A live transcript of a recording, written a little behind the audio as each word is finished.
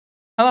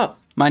Hello,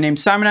 my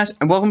name's Simonize,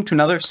 and welcome to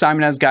another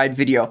Simonize guide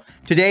video.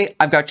 Today,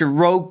 I've got your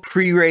Rogue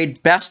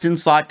Pre-Raid Best in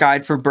Slot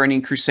guide for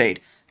Burning Crusade.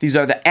 These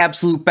are the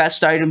absolute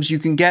best items you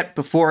can get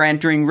before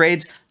entering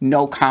raids,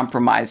 no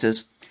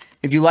compromises.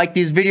 If you like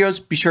these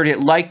videos, be sure to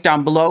hit like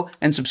down below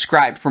and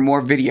subscribe for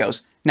more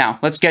videos. Now,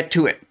 let's get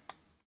to it.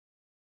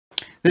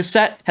 This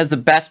set has the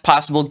best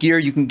possible gear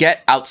you can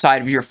get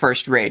outside of your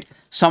first raid.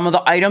 Some of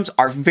the items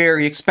are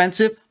very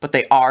expensive, but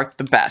they are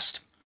the best.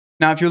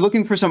 Now, if you're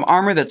looking for some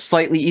armor that's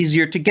slightly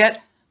easier to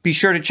get, be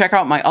sure to check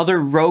out my other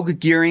rogue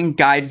gearing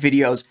guide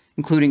videos,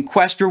 including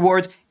quest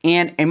rewards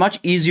and a much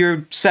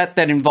easier set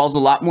that involves a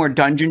lot more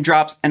dungeon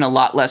drops and a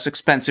lot less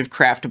expensive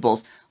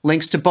craftables.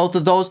 Links to both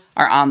of those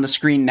are on the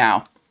screen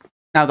now.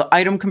 Now, the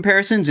item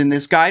comparisons in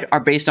this guide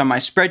are based on my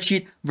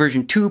spreadsheet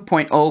version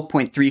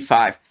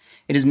 2.0.35.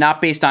 It is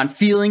not based on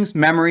feelings,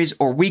 memories,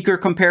 or weaker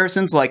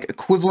comparisons like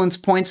equivalence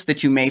points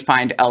that you may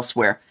find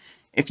elsewhere.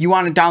 If you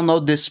want to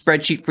download this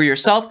spreadsheet for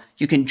yourself,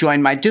 you can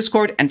join my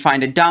Discord and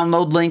find a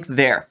download link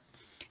there.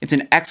 It's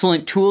an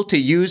excellent tool to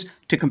use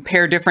to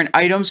compare different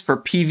items for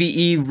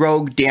PvE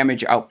rogue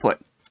damage output.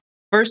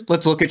 First,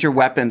 let's look at your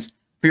weapons.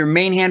 For your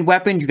main hand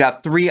weapon, you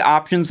got three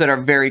options that are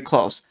very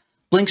close.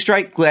 Blink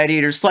Strike,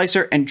 Gladiator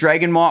Slicer, and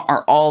Dragon Maw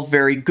are all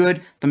very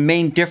good. The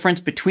main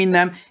difference between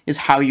them is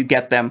how you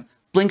get them.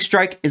 Blink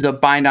Strike is a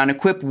bind on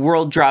equip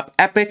world drop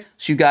epic,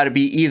 so you gotta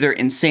be either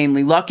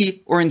insanely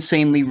lucky or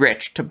insanely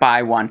rich to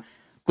buy one.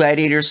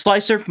 Gladiator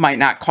Slicer might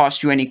not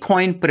cost you any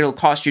coin, but it'll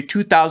cost you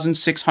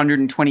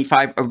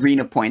 2,625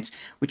 arena points,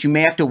 which you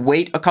may have to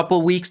wait a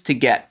couple weeks to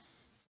get.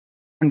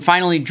 And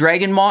finally,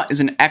 Dragon Maw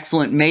is an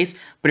excellent mace,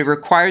 but it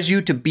requires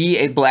you to be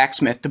a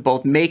blacksmith to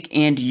both make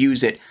and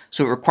use it,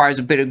 so it requires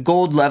a bit of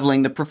gold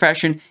leveling the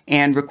profession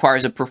and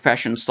requires a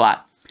profession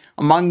slot.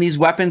 Among these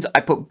weapons,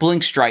 I put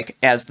Blink Strike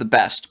as the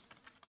best.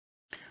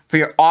 For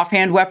your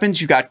offhand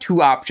weapons, you got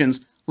two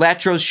options,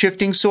 Latro's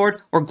Shifting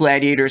Sword or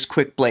Gladiator's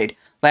Quick Blade.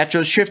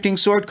 Latro's Shifting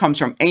Sword comes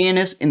from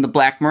Aenis in the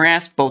Black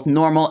Morass, both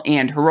normal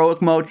and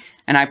heroic mode,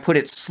 and I put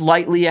it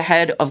slightly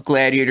ahead of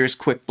Gladiator's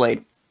Quick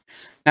Blade.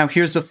 Now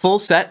here's the full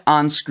set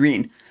on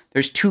screen.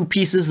 There's 2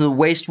 pieces of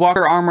Waste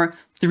Walker armor,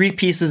 3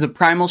 pieces of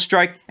Primal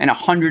Strike, and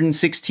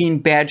 116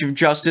 Badge of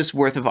Justice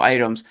worth of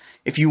items.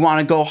 If you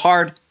want to go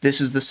hard, this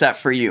is the set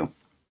for you.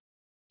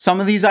 Some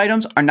of these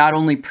items are not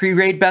only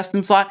pre-raid best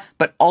in slot,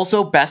 but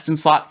also best in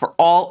slot for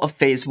all of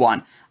Phase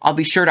 1. I'll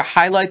be sure to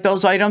highlight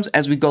those items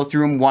as we go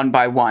through them one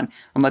by one.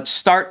 And let's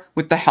start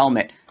with the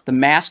helmet, the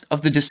Mask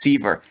of the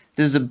Deceiver.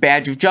 This is a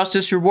Badge of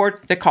Justice reward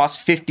that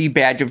costs 50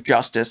 Badge of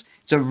Justice.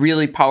 It's a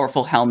really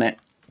powerful helmet.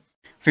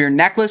 For your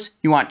necklace,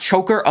 you want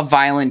Choker of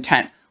Vile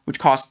Intent, which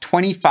costs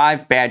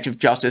 25 Badge of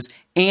Justice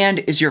and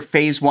is your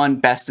Phase 1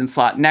 best in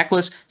slot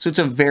necklace, so it's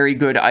a very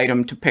good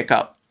item to pick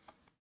up.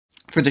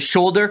 For the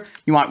shoulder,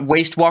 you want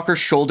Waste Walker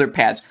shoulder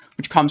pads,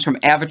 which comes from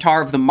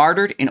Avatar of the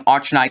Martyred in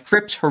Auctionai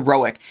Crypt's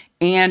Heroic,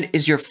 and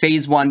is your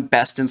Phase 1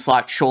 best in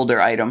slot shoulder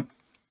item.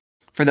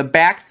 For the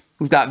back,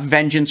 we've got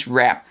Vengeance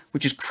Wrap,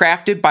 which is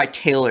crafted by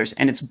tailors,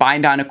 and it's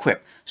bind on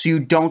equip, so you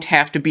don't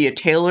have to be a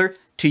tailor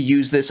to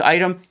use this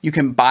item, you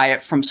can buy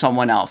it from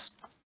someone else.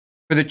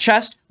 For the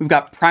chest, we've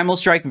got Primal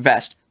Strike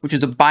Vest, which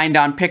is a bind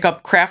on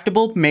pickup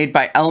craftable made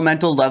by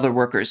Elemental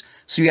Leatherworkers,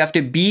 so you have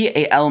to be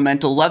a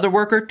Elemental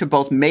Leatherworker to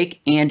both make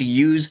and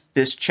use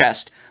this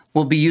chest.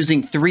 We'll be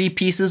using 3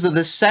 pieces of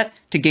this set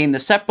to gain the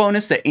set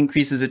bonus that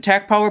increases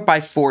attack power by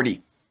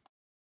 40.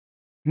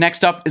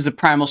 Next up is the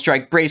Primal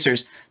Strike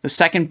Bracers, the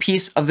second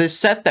piece of this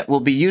set that we'll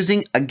be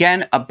using,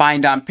 again, a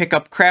bind on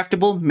pickup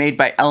craftable made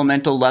by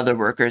Elemental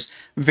Leatherworkers.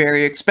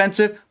 Very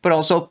expensive, but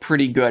also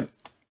pretty good.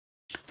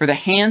 For the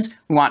hands,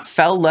 we want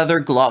Fell Leather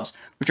Gloves,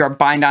 which are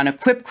bind on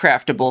equip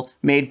craftable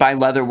made by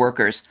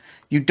Leatherworkers.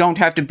 You don't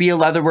have to be a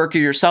Leatherworker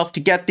yourself to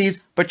get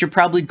these, but you're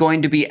probably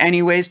going to be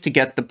anyways to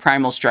get the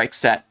Primal Strike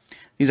set.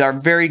 These are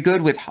very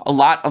good with a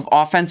lot of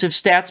offensive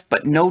stats,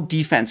 but no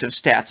defensive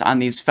stats on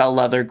these Fell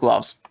Leather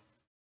Gloves.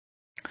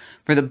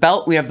 For the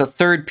belt, we have the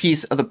third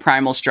piece of the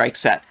Primal Strike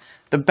set.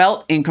 The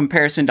belt, in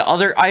comparison to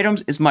other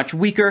items, is much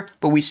weaker,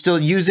 but we still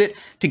use it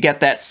to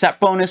get that set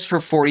bonus for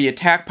 40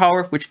 attack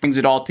power, which brings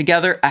it all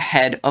together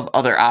ahead of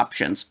other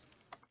options.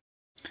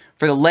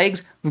 For the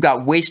legs, we've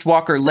got Waste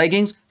Walker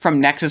leggings from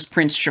Nexus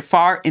Prince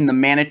Shafar in the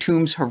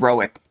Manitomb's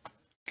Heroic.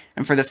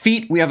 And for the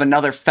feet, we have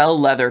another Fell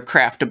Leather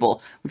craftable,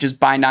 which is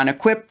bind on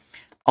equip.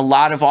 A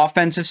lot of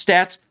offensive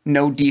stats,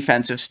 no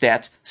defensive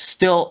stats.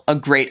 Still a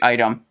great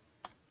item.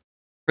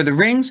 For the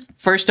rings,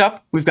 first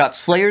up, we've got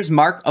Slayer's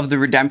Mark of the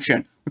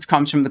Redemption, which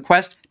comes from the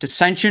quest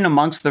Dissension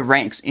Amongst the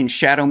Ranks in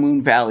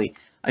Shadowmoon Valley.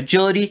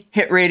 Agility,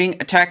 hit rating,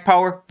 attack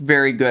power,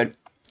 very good.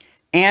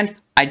 And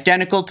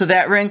identical to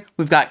that ring,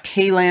 we've got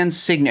Kaelan's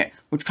Signet,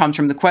 which comes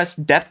from the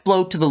quest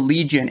Deathblow to the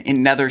Legion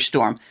in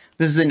Netherstorm.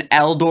 This is an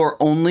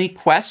Eldor-only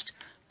quest,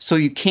 so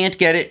you can't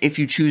get it if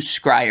you choose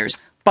Scryers.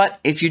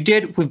 But if you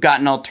did, we've got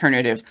an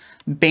alternative.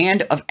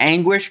 Band of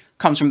Anguish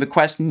comes from the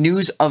quest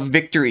News of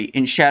Victory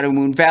in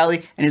Shadowmoon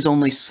Valley and is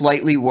only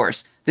slightly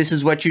worse. This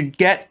is what you'd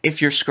get if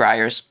you're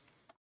Scryers.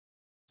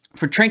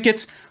 For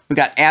trinkets, We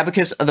got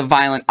Abacus of the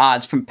Violent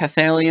Odds from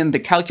Pethalion the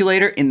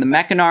Calculator in the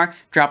Mechanar,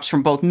 drops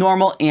from both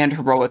normal and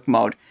heroic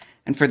mode.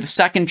 And for the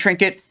second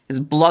trinket is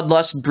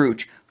Bloodlust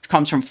Brooch, which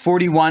comes from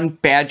 41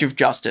 Badge of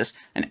Justice,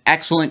 an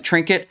excellent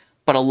trinket,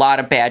 but a lot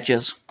of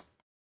badges.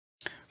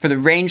 For the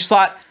range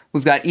slot,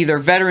 we've got either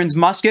Veteran's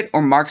Musket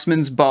or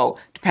Marksman's Bow,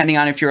 depending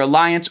on if you're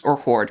Alliance or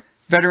Horde.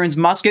 Veteran's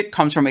Musket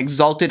comes from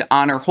Exalted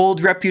Honor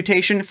Hold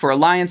reputation for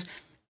Alliance,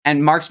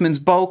 and Marksman's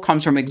Bow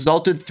comes from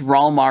Exalted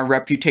Thrallmar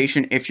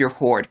reputation if you're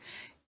Horde.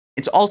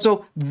 It's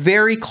also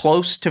very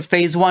close to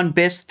Phase 1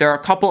 BIS. There are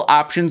a couple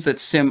options that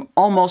sim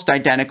almost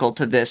identical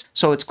to this,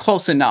 so it's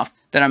close enough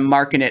that I'm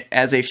marking it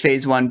as a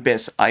Phase 1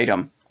 BIS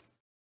item.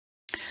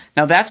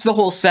 Now that's the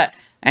whole set,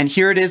 and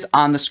here it is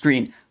on the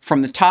screen.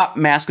 From the top,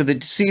 Mask of the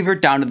Deceiver,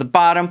 down to the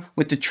bottom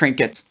with the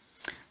trinkets.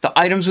 The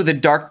items with a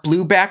dark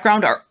blue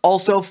background are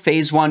also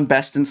Phase 1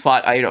 Best in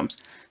Slot items.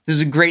 This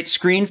is a great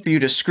screen for you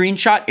to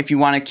screenshot if you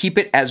want to keep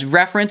it as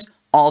reference,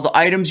 all the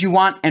items you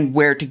want and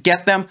where to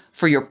get them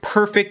for your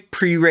perfect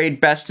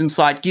pre-raid Best in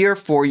Slot gear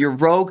for your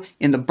rogue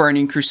in the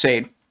Burning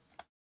Crusade.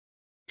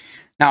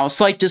 Now, a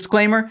slight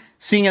disclaimer,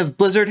 seeing as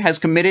Blizzard has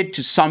committed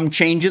to some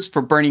changes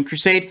for Burning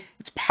Crusade,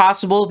 it's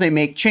possible they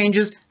make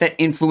changes that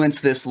influence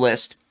this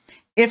list.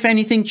 If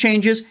anything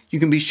changes, you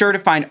can be sure to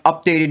find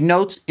updated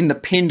notes in the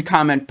pinned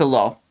comment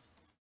below.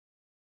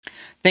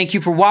 Thank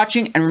you for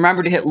watching, and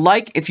remember to hit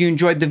like if you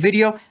enjoyed the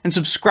video, and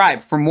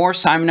subscribe for more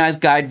Simonize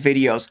Guide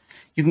videos.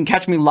 You can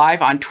catch me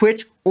live on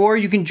Twitch, or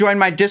you can join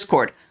my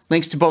Discord.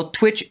 Links to both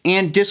Twitch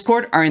and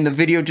Discord are in the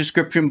video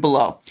description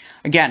below.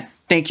 Again,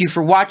 thank you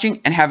for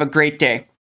watching, and have a great day.